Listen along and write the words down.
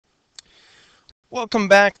Welcome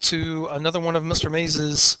back to another one of Mr.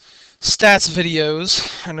 Maze's stats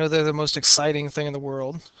videos. I know they're the most exciting thing in the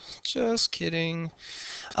world. Just kidding.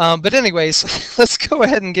 But anyways, let's go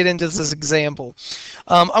ahead and get into this example.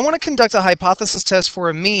 I want to conduct a hypothesis test for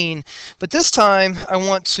a mean, but this time I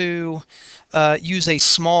want to use a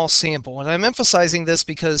small sample. And I'm emphasizing this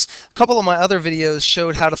because a couple of my other videos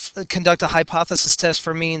showed how to conduct a hypothesis test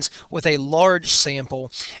for means with a large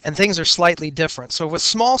sample, and things are slightly different. So with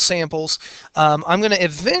small samples, I'm going to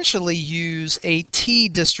eventually use a t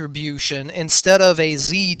distribution instead of a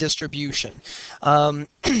z distribution.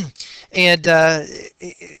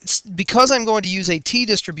 Because I'm going to use a t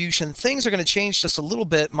distribution, things are going to change just a little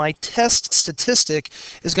bit. My test statistic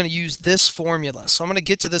is going to use this formula. So I'm going to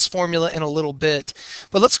get to this formula in a little bit.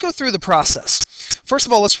 But let's go through the process. First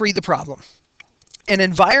of all, let's read the problem. An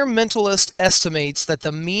environmentalist estimates that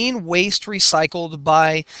the mean waste recycled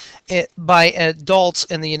by adults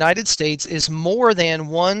in the United States is more than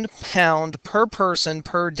 1 pound per person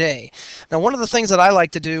per day. Now, one of the things that I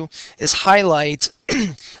like to do is highlight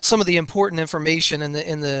some of the important information in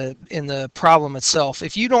the problem itself.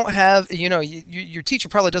 If you don't have, your teacher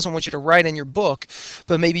probably doesn't want you to write in your book,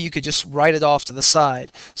 but maybe you could just write it off to the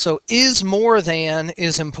side. So is more than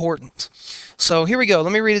is important. So here we go.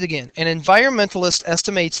 Let me read it again. An environmentalist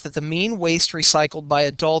estimates that the mean waste recycled by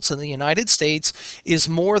adults in the United States is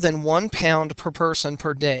more than 1 pound per person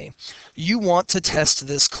per day. You want to test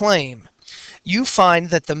this claim. You find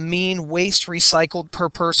that the mean waste recycled per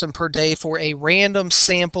person per day for a random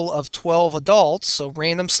sample of 12 adults, so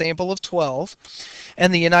random sample of 12,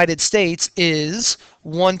 and the United States is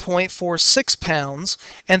 1.46 pounds,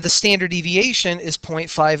 and the standard deviation is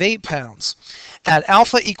 0.58 pounds. At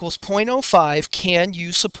alpha equals 0.05, can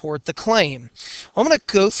you support the claim? I'm going to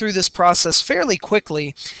go through this process fairly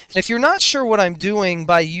quickly. And if you're not sure what I'm doing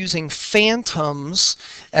by using phantoms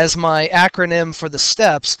as my acronym for the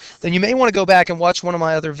steps, then you may want to go back and watch one of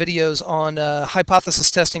my other videos on hypothesis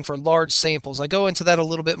testing for large samples. I go into that a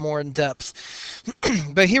little bit more in depth.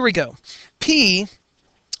 But here we go. P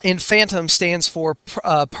in phantom stands for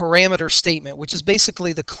parameter statement, which is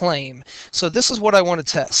basically the claim. So this is what I want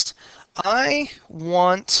to test. I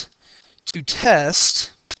want to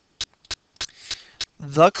test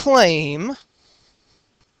the claim.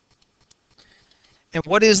 And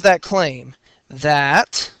what is that claim?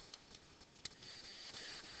 That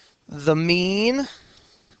the mean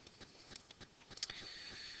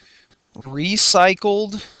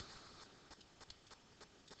recycled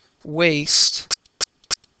waste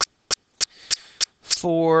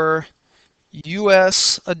for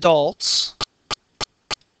U.S. adults,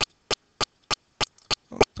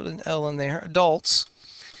 put an L in there, adults,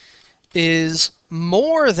 is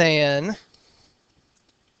more than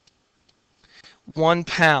 1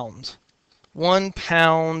 pound. 1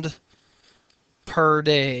 pound per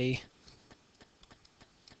day.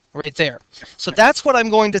 Right there. So that's what I'm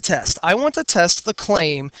going to test. I want to test the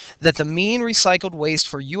claim that the mean recycled waste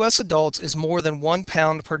for U.S. adults is more than 1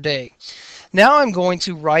 pound per day. Now I'm going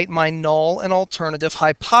to write my null and alternative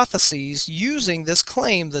hypotheses using this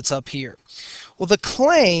claim that's up here. Well, the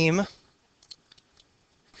claim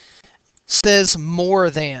says more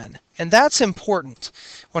than, and that's important.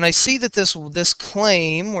 When I see that this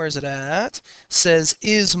claim, where is it at, says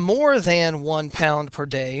is more than 1 pound per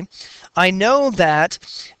day, I know that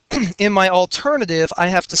in my alternative I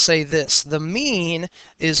have to say this: the mean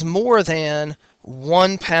is more than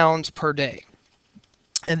 1 pound per day.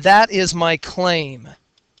 And that is my claim.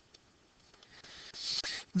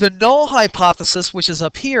 The null hypothesis, which is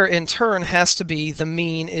up here, in turn has to be the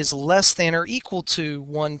mean is less than or equal to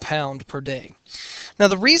 1 pound per day. Now,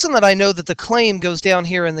 the reason that I know that the claim goes down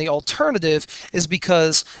here in the alternative is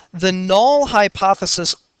because the null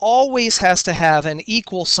hypothesis always has to have an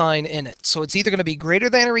equal sign in it. So it's either going to be greater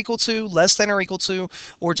than or equal to, less than or equal to,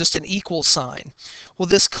 or just an equal sign. Well,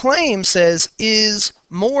 this claim says is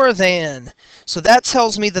more than. So that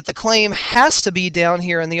tells me that the claim has to be down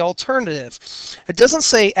here in the alternative. It doesn't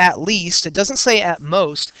say at least, it doesn't say at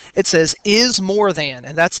most, it says is more than,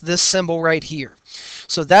 and that's this symbol right here.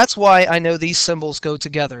 So that's why I know these symbols go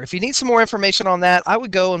together. If you need some more information on that, I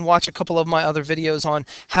would go and watch a couple of my other videos on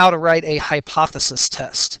how to write a hypothesis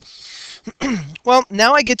test. Well,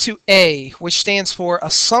 now I get to A, which stands for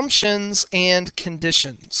assumptions and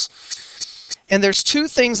conditions. And there's two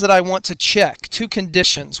things that I want to check, two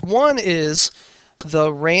conditions. One is the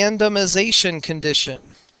randomization condition.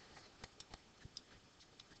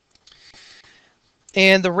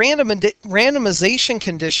 And the randomization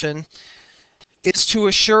condition is to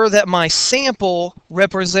assure that my sample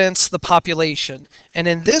represents the population. And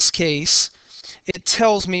in this case, it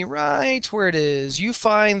tells me right where it is. You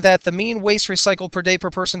find that the mean waste recycled per day per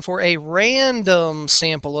person for a random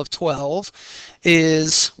sample of 12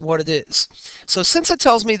 is what it is. So since it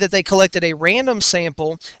tells me that they collected a random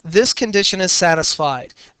sample, this condition is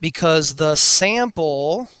satisfied because the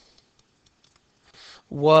sample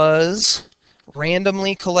was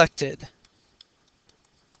randomly collected.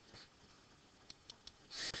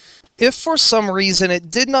 If for some reason it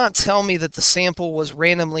did not tell me that the sample was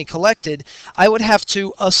randomly collected, I would have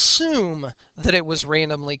to assume that it was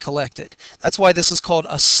randomly collected. That's why this is called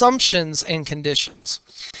assumptions and conditions.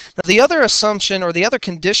 Now, the other assumption or the other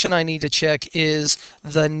condition I need to check is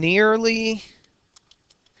the nearly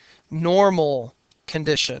normal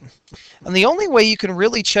condition. And the only way you can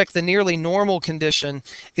really check the nearly normal condition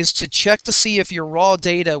is to check to see if your raw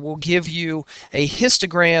data will give you a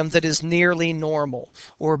histogram that is nearly normal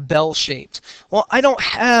or bell-shaped. Well, I don't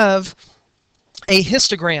have a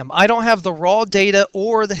histogram. I don't have the raw data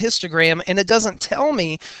or the histogram, and it doesn't tell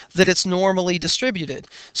me that it's normally distributed.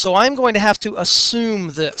 So I'm going to have to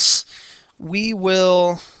assume this. We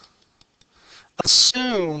will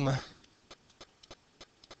assume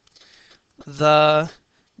the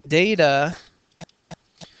data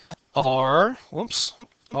are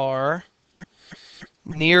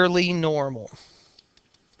nearly normal.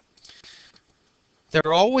 There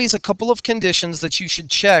are always a couple of conditions that you should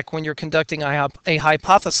check when you're conducting a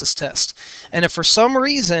hypothesis test. And if for some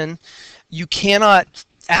reason you cannot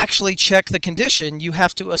actually check the condition, you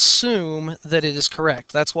have to assume that it is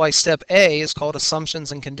correct. That's why step A is called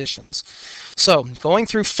assumptions and conditions. So going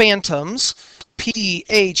through phantoms,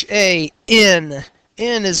 P-H-A-N.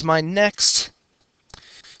 N is my next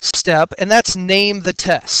step, and that's name the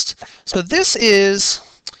test. So this is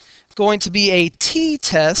going to be a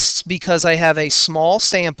t-test because I have a small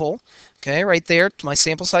sample. Okay, right there, my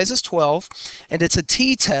sample size is 12, and it's a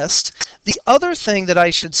t-test. The other thing that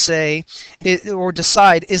I should say or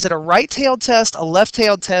decide, is it a right-tailed test, a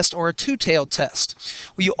left-tailed test, or a two-tailed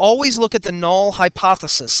test? Well, you always look at the null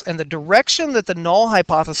hypothesis, and the direction that the null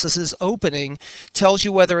hypothesis is opening tells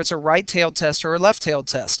you whether it's a right-tailed test or a left-tailed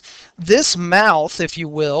test. This mouth, if you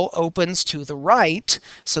will, opens to the right,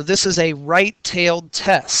 so this is a right-tailed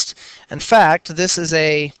test. In fact, this is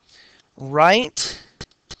a right-tailed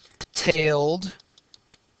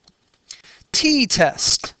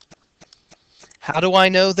t-test. How do I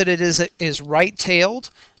know that it is right-tailed?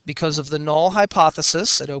 Because of the null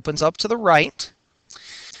hypothesis. It opens up to the right.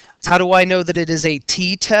 How do I know that it is a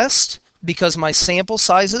t-test? Because my sample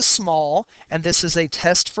size is small, and this is a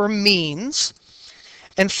test for means.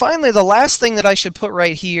 And finally, the last thing that I should put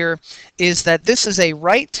right here is that this is a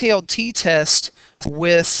right-tailed t-test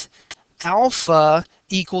with alpha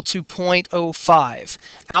equal to 0.05.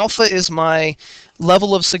 Alpha is my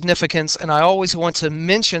level of significance, and I always want to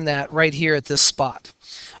mention that right here at this spot.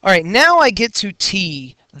 All right, now I get to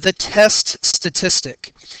T, the test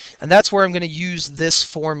statistic, and that's where I'm going to use this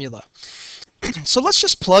formula. So let's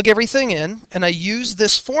just plug everything in, and I use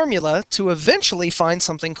this formula to eventually find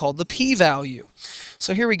something called the p-value.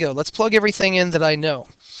 So here we go. Let's plug everything in that I know.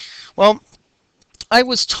 Well, I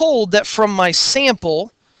was told that from my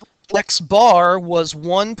sample, X bar was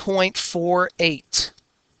 1.48.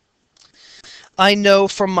 I know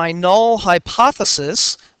from my null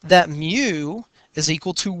hypothesis that mu is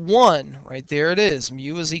equal to 1. Right there it is.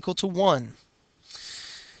 Mu is equal to 1.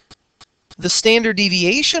 The standard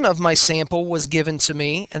deviation of my sample was given to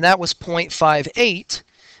me, and that was 0.58,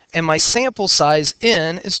 and my sample size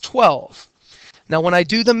n is 12. Now when I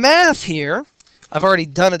do the math here, I've already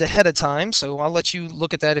done it ahead of time, so I'll let you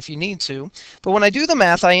look at that if you need to. But when I do the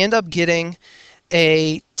math, I end up getting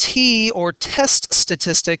a t, or test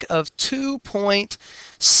statistic, of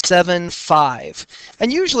 2.75.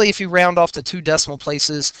 And usually if you round off to 2 decimal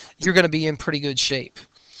places, you're going to be in pretty good shape.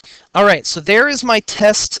 All right, so there is my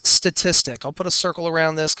test statistic. I'll put a circle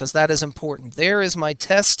around this because that is important. There is my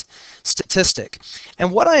test statistic.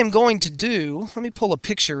 And what I am going to do, let me pull a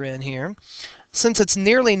picture in here. Since it's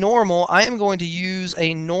nearly normal, I am going to use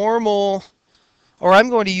a normal, or I'm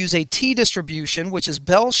going to use a t-distribution, which is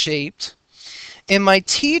bell-shaped. And my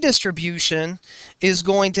t-distribution is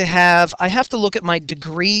going to have, I have to look at my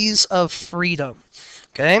degrees of freedom.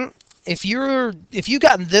 Okay? If you've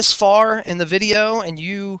gotten this far in the video and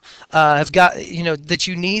you have got, that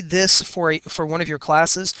you need this for one of your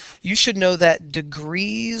classes, you should know that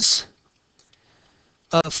degrees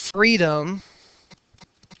of freedom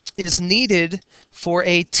is needed for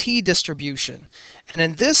a t-distribution. And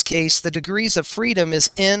in this case, the degrees of freedom is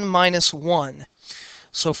n minus 1.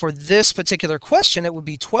 So for this particular question, it would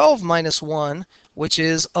be 12 minus 1, which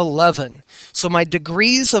is 11. So my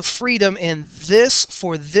degrees of freedom in this,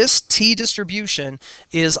 for this t distribution,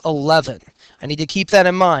 is 11. I need to keep that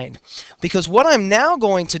in mind, because what I'm now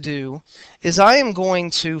going to do is I am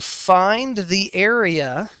going to find the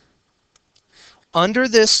area under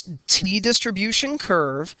this t distribution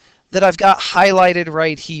curve that I've got highlighted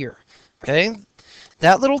right here. Okay,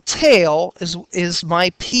 that little tail is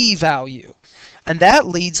my p-value, and that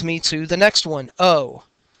leads me to the next one, O.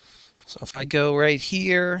 So if I go right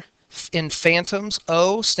here in phantoms,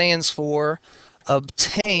 O stands for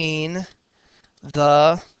obtain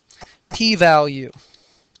the p-value.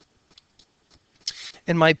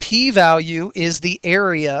 And my p-value is the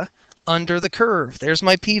area under the curve. There's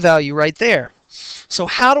my p-value right there. So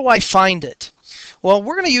how do I find it? Well,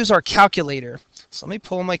 we're going to use our calculator. So let me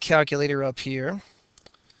pull my calculator up here.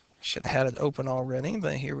 Should have had it open already,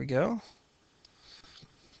 but here we go.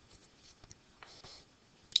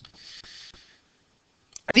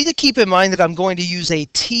 I need to keep in mind that I'm going to use a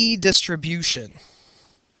t distribution.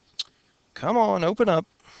 Come on, open up.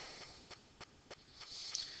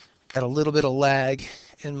 Got a little bit of lag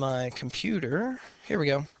in my computer. Here we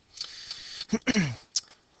go.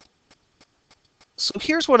 So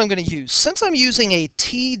here's what I'm going to use. Since I'm using a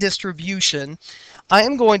t distribution, I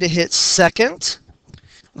am going to hit second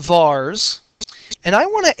vars, and I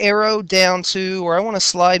want to arrow down to, or I want to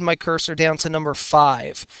slide my cursor down to number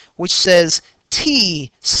 5, which says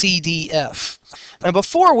TCDF. Now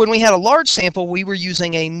before, when we had a large sample, we were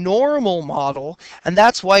using a normal model, and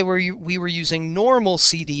that's why we were using normal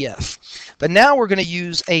CDF. But now we're going to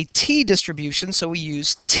use a t distribution, so we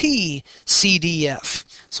use TCDF.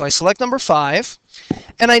 So I select number 5,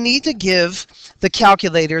 and I need to give the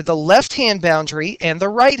calculator the left-hand boundary and the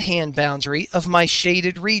right-hand boundary of my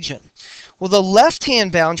shaded region. Well, the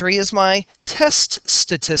left-hand boundary is my test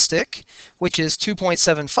statistic, which is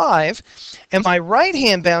 2.75, and my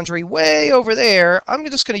right-hand boundary way over there, I'm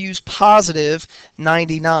just going to use positive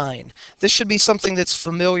 99. This should be something that's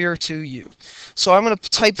familiar to you. So I'm going to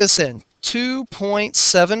type this in,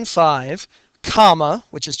 2.75, comma,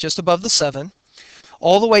 which is just above the 7,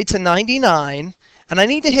 all the way to 99, and I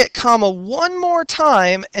need to hit comma one more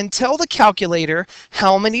time and tell the calculator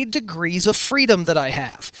how many degrees of freedom that I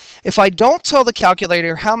have. If I don't tell the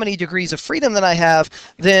calculator how many degrees of freedom that I have,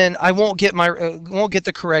 then I won't get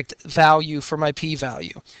the correct value for my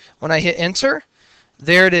p-value. When I hit enter,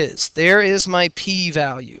 there it is. There is my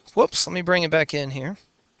p-value. Whoops, let me bring it back in here.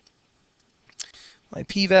 My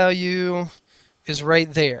p-value is right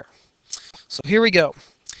there. So here we go.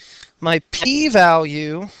 My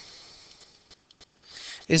p-value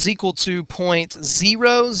is equal to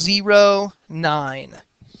 0.009.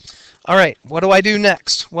 All right, what do I do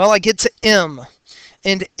next? Well, I get to M.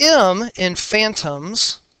 And M in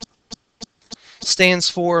phantoms stands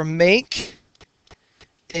for make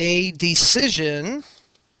a decision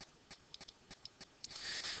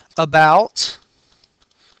about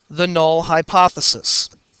the null hypothesis.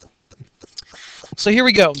 So here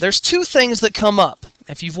we go. There's two things that come up.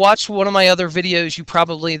 If you've watched one of my other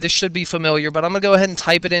videos, this should be familiar, but I'm going to go ahead and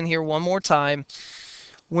type it in here one more time.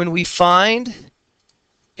 When we find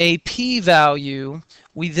a p-value,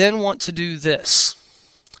 we then want to do this.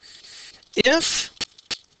 If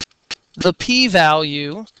the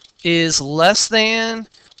p-value is less than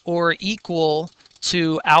or equal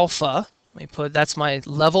to alpha, that's my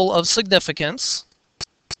level of significance,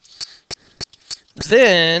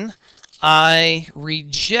 then I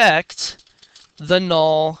reject the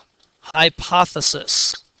null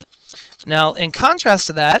hypothesis. Now, in contrast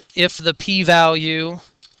to that, if the p-value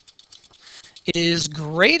is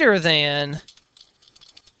greater than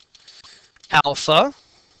alpha,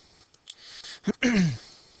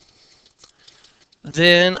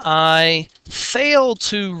 then I fail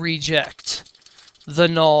to reject the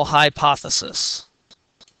null hypothesis.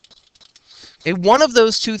 Okay, one of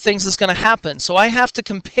those two things is going to happen. So I have to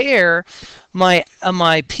compare my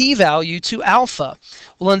p-value to alpha.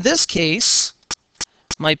 Well, in this case,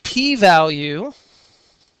 my p-value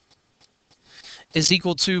is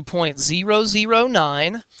equal to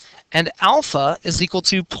 0.009, and alpha is equal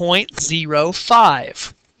to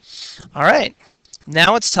 0.05. All right,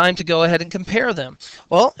 now it's time to go ahead and compare them.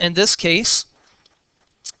 Well, in this case,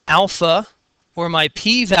 alpha, or my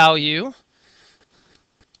p-value,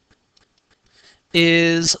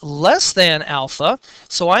 is less than alpha,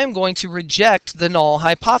 so I am going to reject the null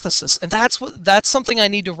hypothesis. And that's something I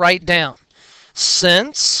need to write down.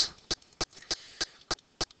 Since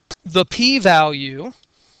the p-value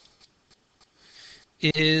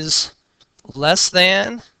is less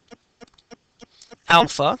than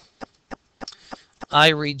alpha, I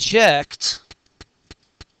reject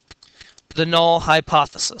the null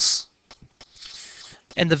hypothesis.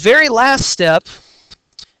 And the very last step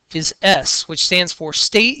is S, which stands for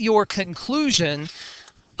state your conclusion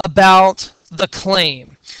about the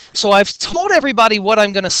claim. So I've told everybody what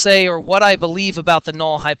I'm going to say or what I believe about the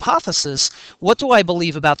null hypothesis. What do I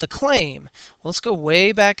believe about the claim? Well, let's go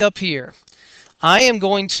way back up here. I am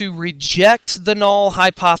going to reject the null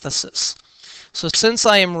hypothesis. So since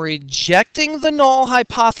I am rejecting the null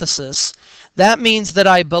hypothesis, that means that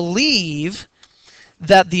I believe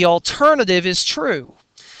that the alternative is true.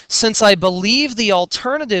 Since I believe the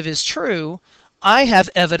alternative is true, I have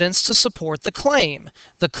evidence to support the claim.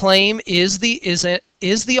 The claim is the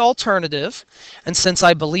alternative, and since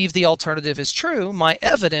I believe the alternative is true, my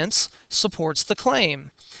evidence supports the claim.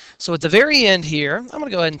 So at the very end here, I'm going to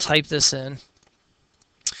go ahead and type this in.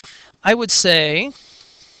 I would say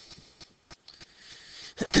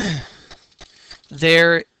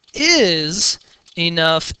there is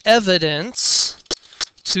enough evidence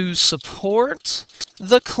to support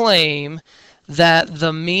the claim that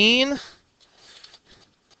the mean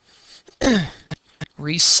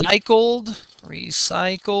recycled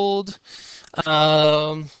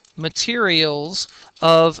materials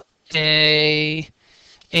of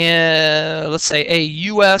let's say a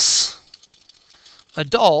U.S.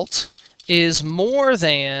 adult is more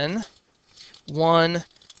than 1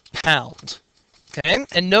 pound. Okay,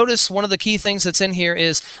 and notice one of the key things that's in here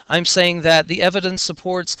is I'm saying that the evidence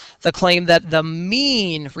supports the claim that the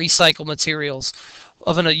mean recycled materials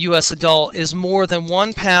of a U.S. adult is more than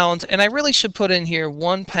 1 pound, and I really should put in here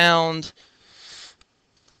 1 pound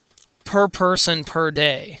per person per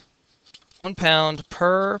day. 1 pound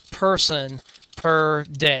per person per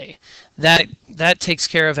day. That takes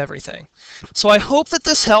care of everything. So I hope that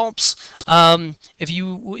this helps. If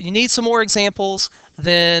you need some more examples,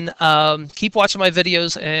 then keep watching my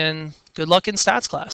videos, and good luck in stats class.